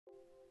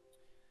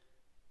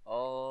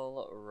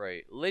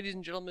Alright, ladies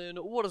and gentlemen,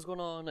 what is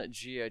going on?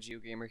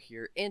 GIGeoGamer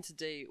here, and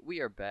today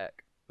we are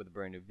back with a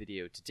brand new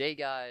video. Today,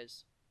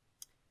 guys,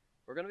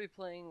 we're going to be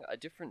playing a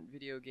different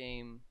video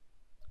game.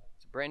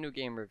 It's a brand new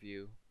game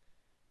review.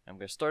 I'm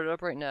going to start it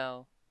up right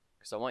now,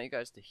 because I want you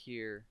guys to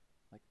hear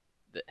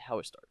how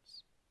it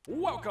starts.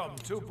 Welcome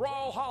to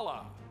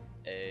Brawlhalla!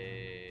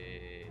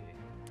 Hey.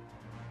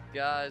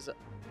 Guys,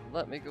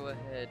 let me go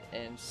ahead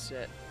and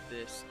set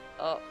this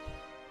up.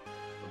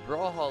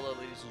 Brawlhalla,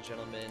 ladies and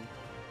gentlemen.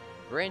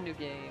 Brand new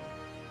game.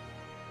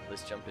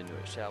 Let's jump into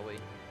it, shall we?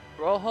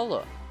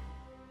 Brawlhalla,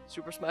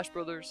 Super Smash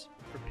Bros.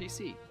 For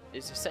PC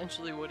is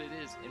essentially what it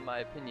is, in my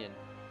opinion.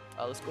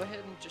 Let's go ahead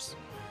and just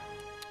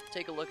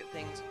take a look at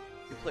things.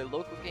 You play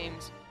local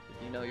games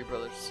with, you know, your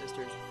brothers,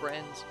 sisters,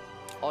 friends,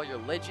 all your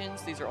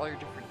legends. These are all your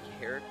different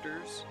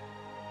characters.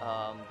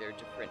 Their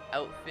different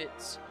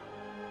outfits,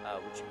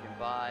 which you can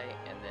buy,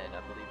 and then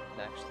I believe you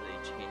can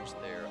actually change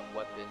their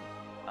weapon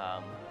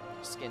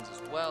skins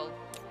as well.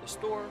 The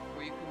store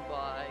where you can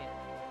buy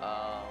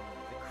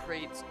the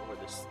crates or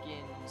the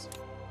skins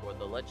or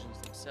the legends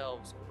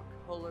themselves or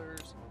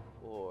colors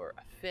or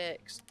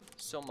effects,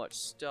 so much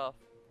stuff.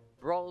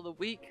 Brawl of the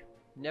week,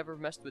 never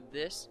messed with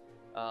this.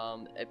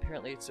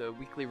 Apparently it's a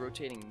weekly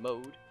rotating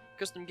mode.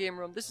 Custom game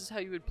room, this is how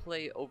you would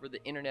play over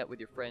the internet with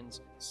your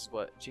friends. This is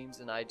what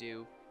James and I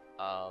do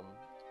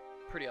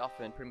pretty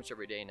often, pretty much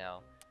every day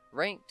now.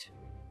 Ranked,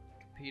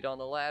 compete on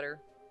the ladder,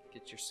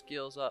 get your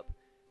skills up.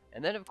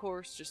 And then, of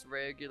course, just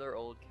regular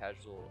old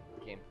casual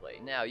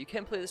gameplay. Now, you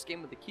can play this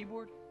game with a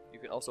keyboard. You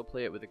can also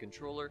play it with a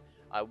controller.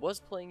 I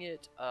was playing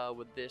it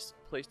with this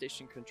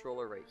PlayStation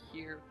controller right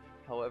here.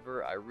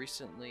 However, I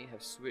recently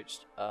have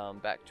switched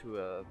back to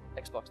a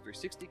Xbox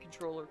 360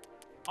 controller.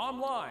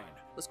 Online!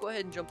 Let's go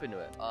ahead and jump into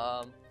it.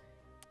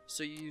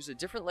 So you use a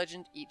different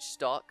legend each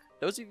stock.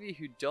 Those of you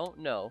who don't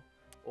know,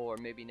 or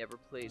maybe never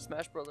played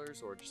Smash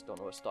Brothers, or just don't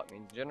know what stock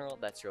means in general,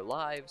 that's your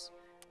lives.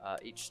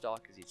 Each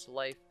stock is each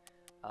life.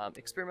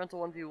 Experimental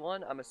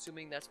 1v1, I'm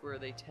assuming that's where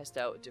they test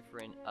out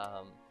different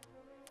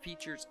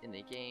features in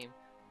the game.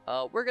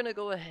 We're gonna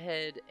go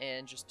ahead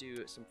and just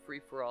do some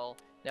free-for-all.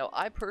 Now,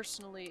 I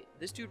personally,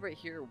 this dude right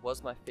here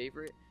was my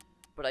favorite,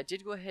 but I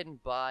did go ahead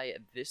and buy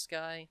this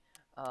guy.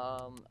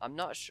 I'm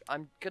not sure,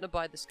 I'm gonna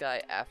buy this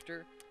guy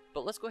after,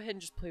 but let's go ahead and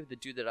just play with the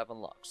dude that I've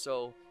unlocked.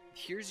 So,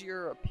 here's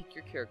your pick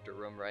your character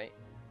room, right?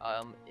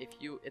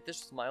 If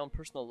this was my own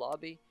personal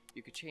lobby,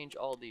 you could change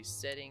all these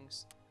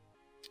settings.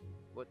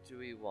 What do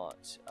we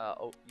want?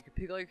 Oh, you can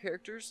pick all your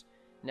characters.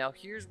 Now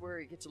here's where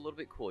it gets a little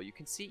bit cool. You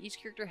can see each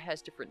character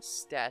has different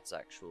stats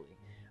actually.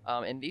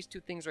 And these two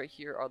things right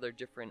here are their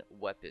different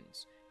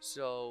weapons.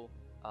 So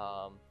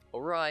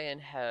Orion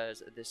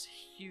has this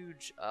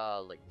huge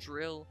like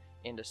drill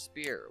and a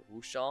spear.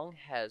 Wushang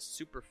has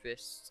super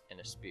fists and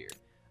a spear.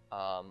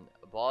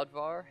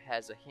 Bodvar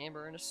has a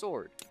hammer and a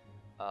sword.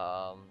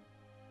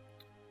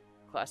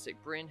 Classic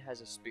Bryn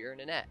has a spear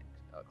and an axe.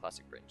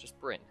 Classic Bryn, just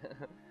Bryn.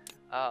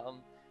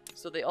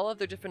 So they all have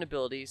their different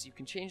abilities. You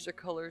can change their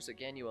colors.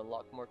 Again, you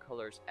unlock more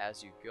colors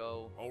as you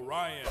go.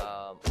 Orion.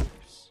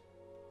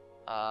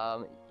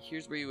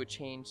 Here's where you would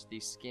change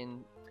the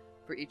skin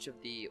for each of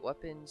the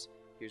weapons.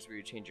 Here's where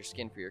you change your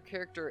skin for your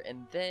character.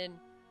 And then,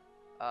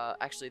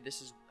 actually,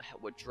 this is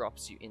what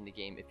drops you in the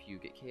game if you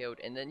get KO'd.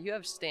 And then you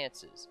have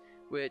stances,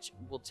 which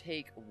will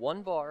take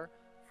one bar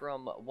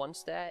from one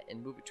stat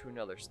and move it to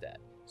another stat.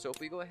 So if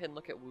we go ahead and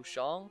look at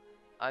Wushang,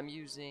 I'm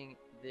using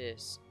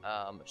this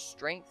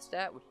strength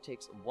stat, which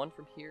takes one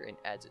from here and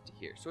adds it to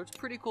here. So it's a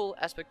pretty cool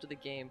aspect of the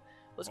game.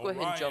 Let's go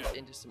ahead and jump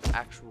into some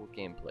actual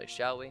gameplay,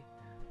 shall we?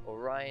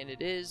 Orion it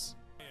is.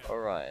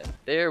 Orion.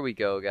 There we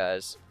go,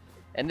 guys.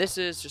 And this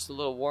is just a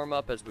little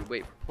warm-up as we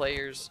wait for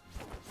players.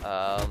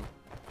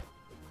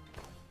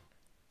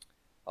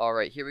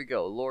 Alright, here we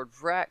go. Lord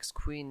Vrax,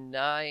 Queen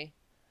Nai,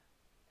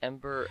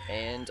 Ember,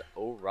 and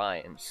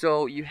Orion.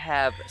 So you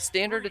have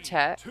standard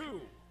attack,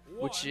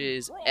 which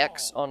is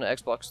X on an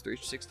Xbox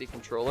 360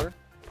 controller.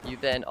 You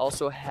then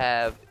also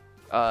have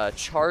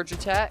charge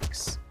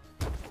attacks.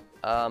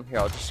 Here,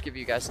 I'll just give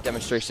you guys a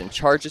demonstration.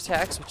 Charge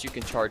attacks, which you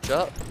can charge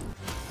up.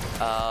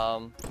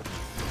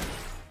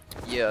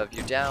 You have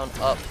your down,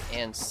 up,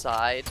 and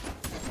side.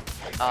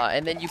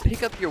 And then you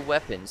pick up your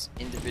weapons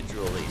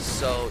individually.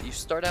 So you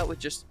start out with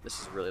just,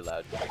 this is really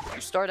loud.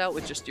 You start out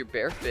with just your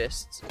bare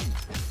fists.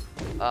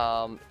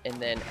 And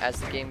then as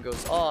the game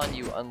goes on,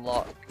 you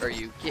unlock, or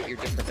you get your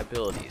different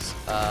abilities,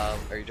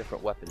 or your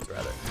different weapons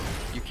rather.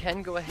 You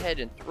can go ahead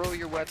and throw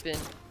your weapon.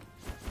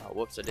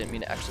 Whoops, I didn't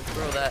mean to actually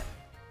throw that.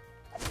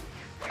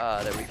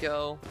 There we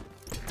go.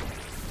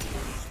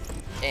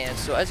 And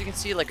so as you can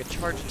see, like a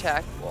charge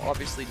attack will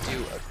obviously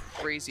do a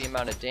crazy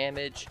amount of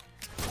damage.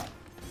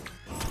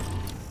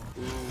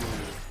 Ooh.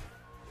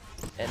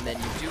 And then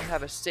you do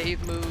have a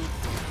save move.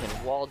 You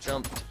can wall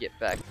jump to get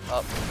back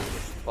up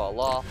if you fall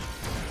off.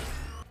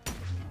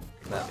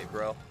 Come at me,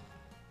 bro.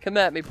 Come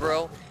at me,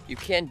 bro. You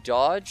can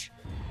dodge,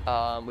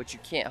 which you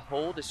can't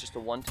hold. It's just a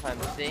one-time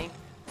thing.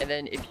 And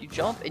then if you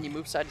jump and you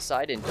move side to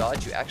side and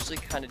dodge, you actually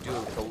kind of do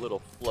like a little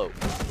float,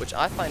 which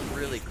I find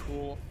really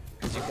cool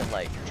because you can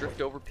like drift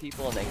over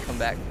people and then come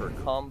back for a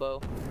combo.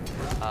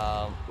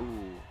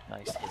 Ooh,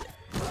 nice hit.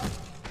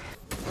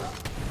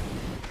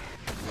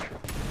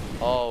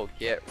 Oh,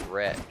 get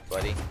wrecked,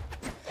 buddy.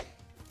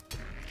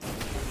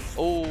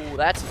 Oh,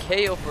 that's a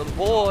KO for the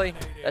boy.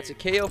 That's a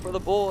KO for the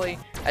boy.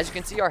 As you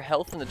can see, our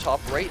health in the top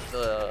right,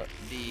 the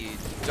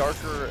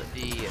darker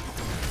the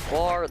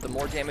bar, the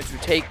more damage you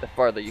take, the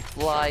farther you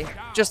fly,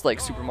 just like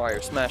Super Mario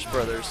Smash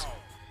Brothers.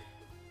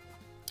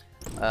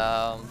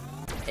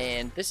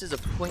 And this is a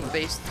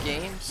point-based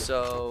game,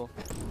 so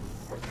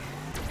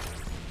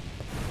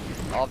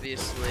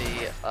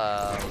obviously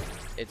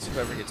it's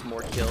whoever gets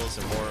more kills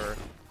and more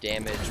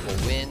damage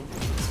will win.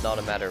 It's not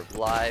a matter of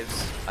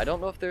lives. I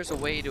don't know if there's a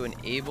way to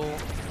enable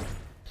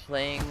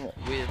playing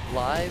with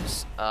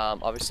lives.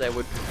 Obviously I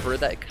would prefer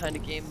that kind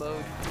of game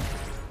mode.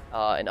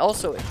 And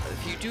also,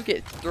 if you do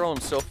get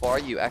thrown so far,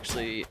 your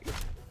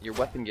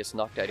weapon gets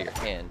knocked out of your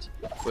hand,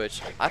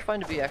 which I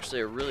find to be actually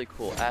a really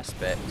cool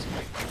aspect,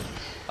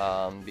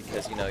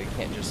 because, you know, you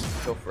can't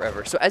just go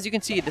forever. So as you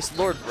can see, this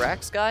Lord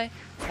Brax guy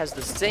has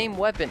the same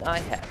weapon I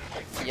have.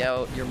 You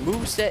know, your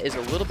moveset is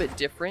a little bit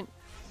different,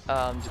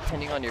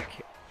 depending on your...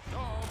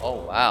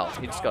 Oh wow,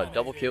 he just got a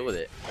double kill with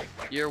it.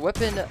 Your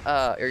weapon,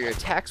 or your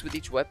attacks with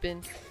each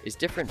weapon is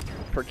different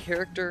per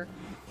character,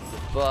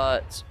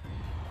 but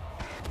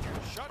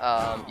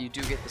you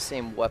do get the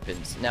same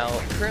weapons. Now,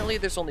 currently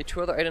there's only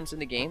 2 other items in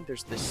the game.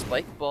 There's this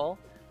spike ball,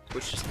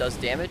 which just does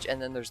damage,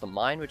 and then there's the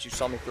mine, which you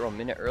saw me throw a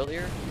minute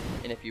earlier.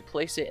 And if you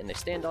place it and they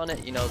stand on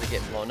it, you know, they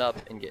get blown up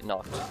and get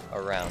knocked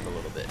around a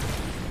little bit.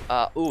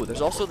 Ooh,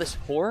 there's also this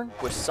horn,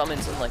 which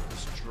summons in like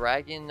this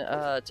dragon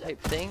type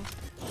thing,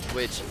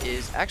 which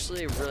is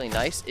actually really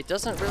nice. It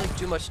doesn't really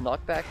do much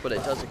knockback, but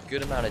it does a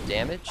good amount of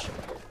damage.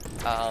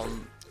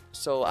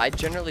 So I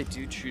generally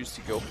do choose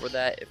to go for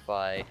that. If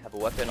I have a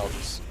weapon, I'll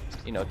just,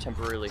 you know,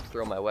 temporarily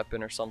throw my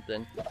weapon or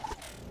something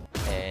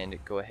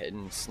and go ahead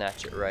and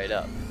snatch it right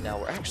up. Now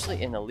we're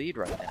actually in the lead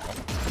right now.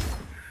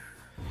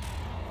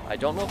 I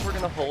don't know if we're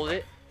gonna hold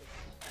it,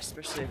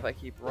 especially if I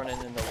keep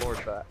running into Lord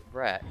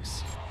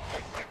Brax.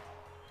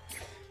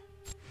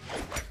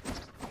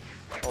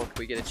 Oh, can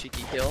we get a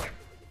cheeky kill?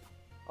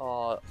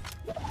 Oh,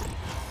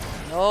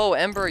 no,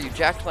 Ember, you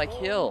jacked my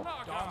kill.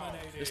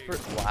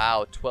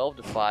 Wow,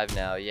 12-5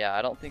 now. Yeah,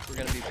 I don't think we're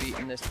gonna be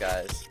beating this,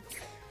 guys.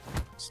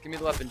 Just give me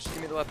the weapon. Just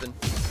give me the weapon.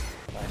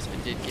 Nice, I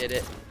did get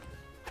it.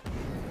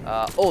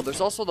 Oh,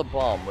 there's also the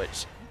bomb,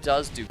 which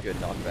does do good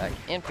knockback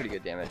and pretty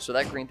good damage. So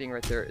that green thing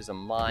right there is a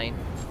mine.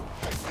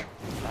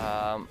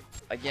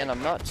 Again,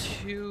 I'm not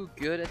too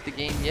good at the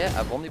game yet.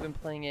 I've only been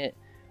playing it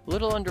a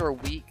little under a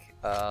week.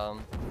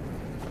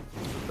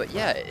 But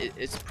yeah,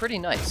 it's pretty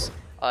nice.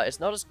 It's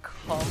not as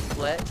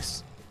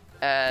complex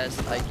as,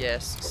 I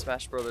guess,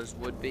 Smash Brothers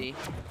would be,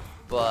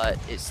 but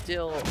it's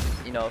still,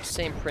 you know,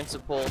 same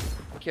principle,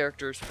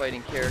 characters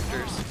fighting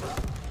characters.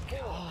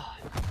 God.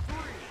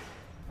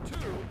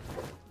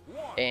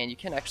 And you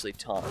can actually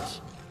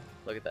taunt.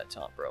 Look at that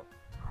taunt, bro.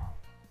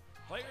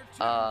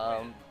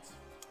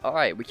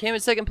 Alright, we came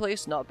in 2nd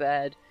place, not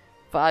bad.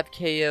 5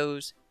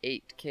 KOs,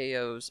 8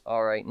 KOs,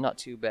 alright, not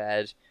too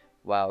bad.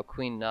 Wow,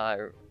 Queen and I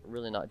are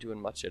really not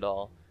doing much at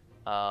all.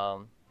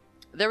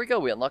 There we go,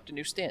 we unlocked a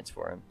new stance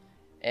for him.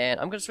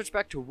 And I'm going to switch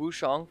back to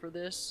Wushang for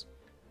this.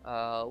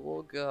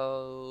 We'll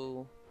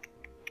go...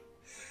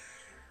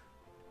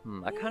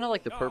 I kind of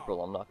like the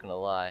purple, I'm not going to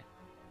lie.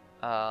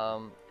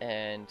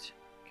 And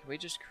can we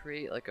just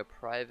create like a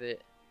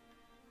private...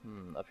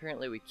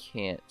 apparently we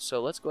can't.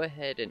 So let's go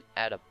ahead and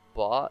add a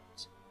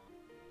bot.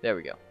 There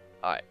we go.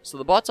 Alright, so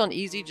the bot's on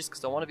easy just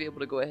because I want to be able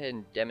to go ahead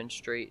and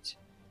demonstrate.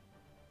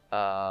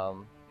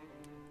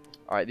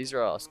 Alright, these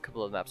are a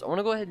couple of maps. I want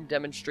to go ahead and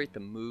demonstrate the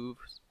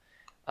moves.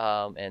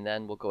 And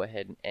then we'll go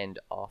ahead and end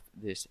off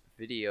this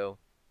video.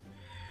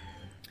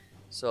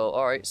 So,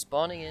 alright,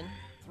 spawning in.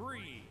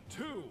 3,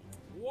 2,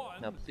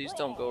 1. Now, please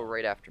don't go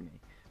right after me.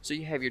 So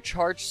you have your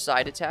charge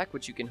side attack,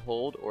 which you can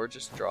hold or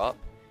just drop.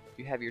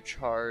 You have your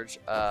charge,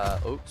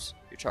 your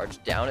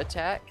charge down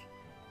attack.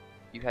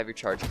 You have your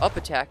charge up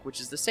attack, which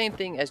is the same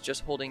thing as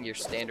just holding your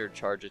standard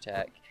charge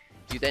attack.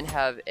 You then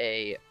have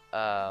a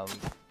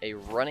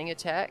running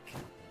attack,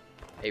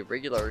 a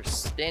regular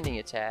standing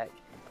attack,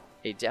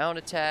 a down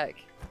attack,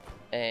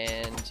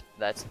 and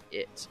that's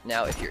it.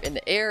 Now, if you're in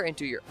the air and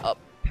do your up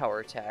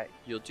power attack,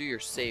 you'll do your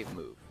save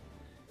move.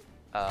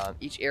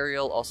 Each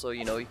aerial also,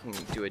 you know, you can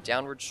do a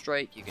downward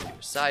strike, you can do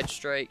a side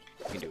strike,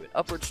 you can do an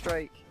upward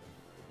strike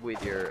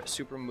with your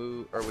super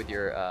move, or with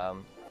your,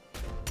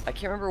 I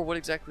can't remember what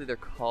exactly they're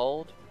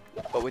called,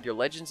 but with your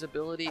Legends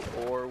ability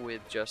or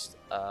with just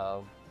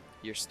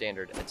your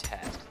standard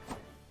attack.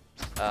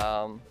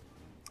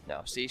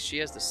 Now, see, she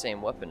has the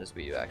same weapon as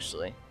we do,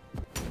 actually.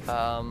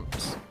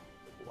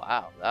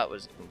 Wow, that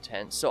was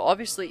intense. So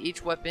obviously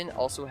each weapon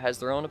also has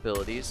their own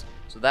abilities.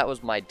 So that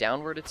was my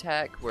downward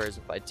attack, whereas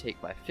if I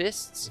take my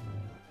fists,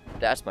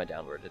 that's my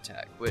downward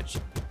attack, which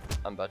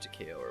I'm about to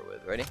KO her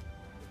with. Ready?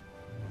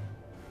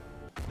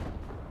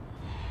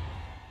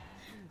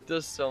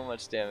 does so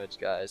much damage,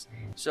 guys.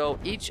 So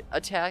each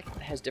attack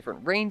has different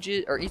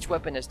ranges, or each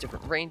weapon has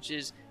different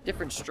ranges,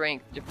 different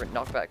strength, different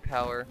knockback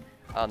power.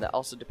 That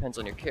also depends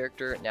on your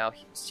character. Now,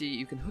 see,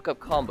 you can hook up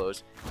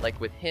combos. Like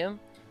with him,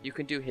 you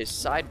can do his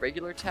side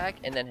regular attack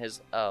and then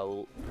his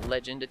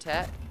legend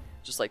attack,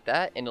 just like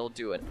that. And it'll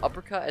do an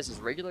uppercut as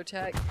his regular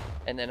attack.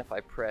 And then if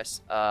I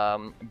press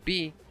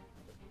B,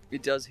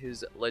 it does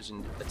his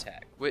legend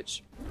attack,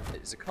 which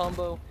is a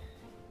combo.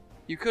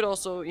 You could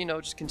also, you know,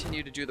 just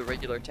continue to do the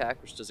regular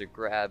attack, which does a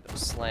grab, a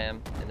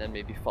slam, and then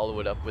maybe follow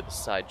it up with a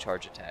side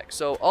charge attack.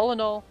 So all in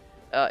all,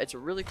 it's a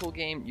really cool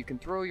game. You can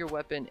throw your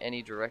weapon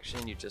any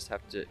direction. You just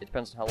have to, it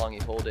depends on how long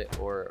you hold it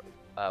or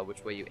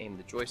which way you aim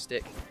the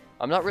joystick.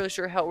 I'm not really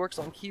sure how it works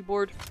on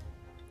keyboard.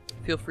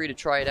 Feel free to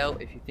try it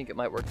out if you think it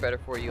might work better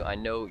for you. I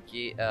know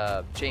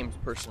James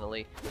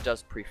personally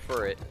does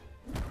prefer it.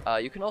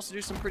 You can also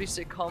do some pretty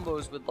sick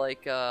combos with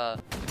like,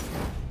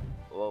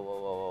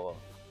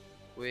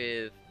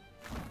 with,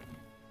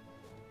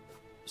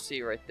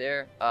 see right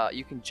there,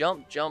 you can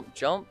jump, jump,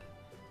 jump,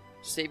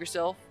 save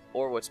yourself,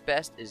 or what's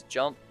best is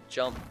jump,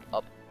 jump,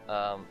 up,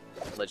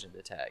 legend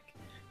attack.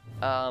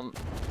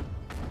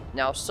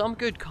 Now some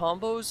good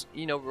combos,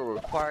 you know, will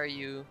require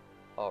you,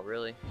 oh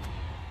really?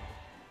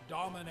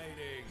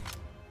 Dominating.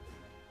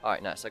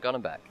 Alright, nice, I got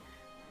him back.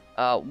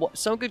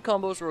 Some good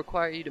combos will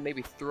require you to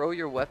maybe throw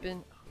your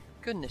weapon.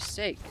 Goodness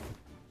sake,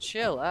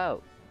 chill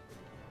out.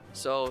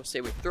 So,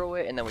 say we throw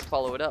it, and then we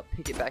follow it up,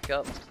 pick it back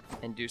up,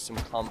 and do some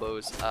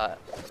combos.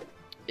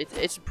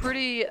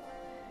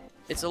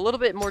 It's a little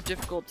bit more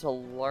difficult to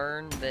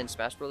learn than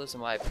Smash Bros. In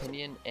my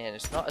opinion, and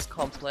it's not as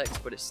complex,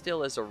 but it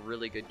still is a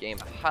really good game.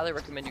 I highly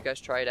recommend you guys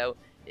try it out.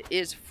 It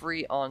is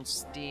free on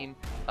Steam.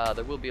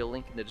 There will be a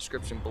link in the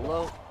description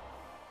below.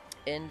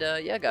 And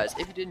yeah, guys,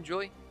 if you did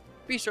enjoy,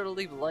 be sure to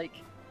leave a like.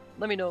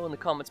 Let me know in the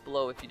comments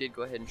below if you did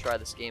go ahead and try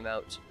this game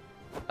out.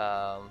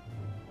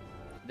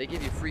 They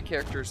give you free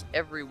characters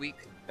every week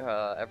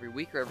or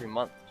every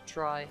month to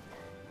try,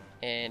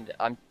 and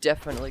I'm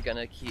definitely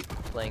gonna keep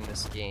playing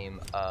this game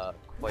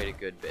quite a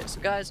good bit. So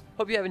guys,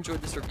 hope you have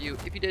enjoyed this review.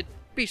 If you did,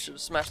 be sure to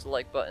smash the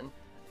like button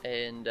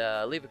and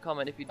leave a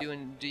comment if you do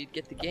indeed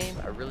get the game.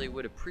 I really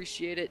would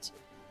appreciate it.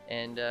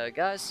 And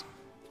guys,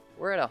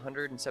 we're at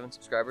 107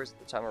 subscribers at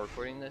the time of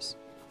recording this.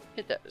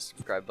 Hit that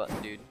subscribe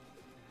button, dude.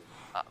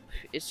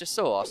 It's just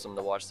so awesome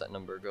to watch that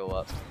number go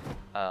up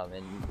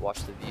and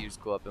watch the views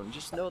go up and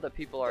just know that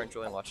people are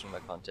enjoying watching my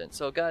content.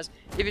 So guys,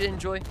 if you did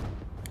enjoy,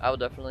 I will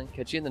definitely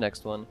catch you in the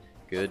next one.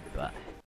 Goodbye.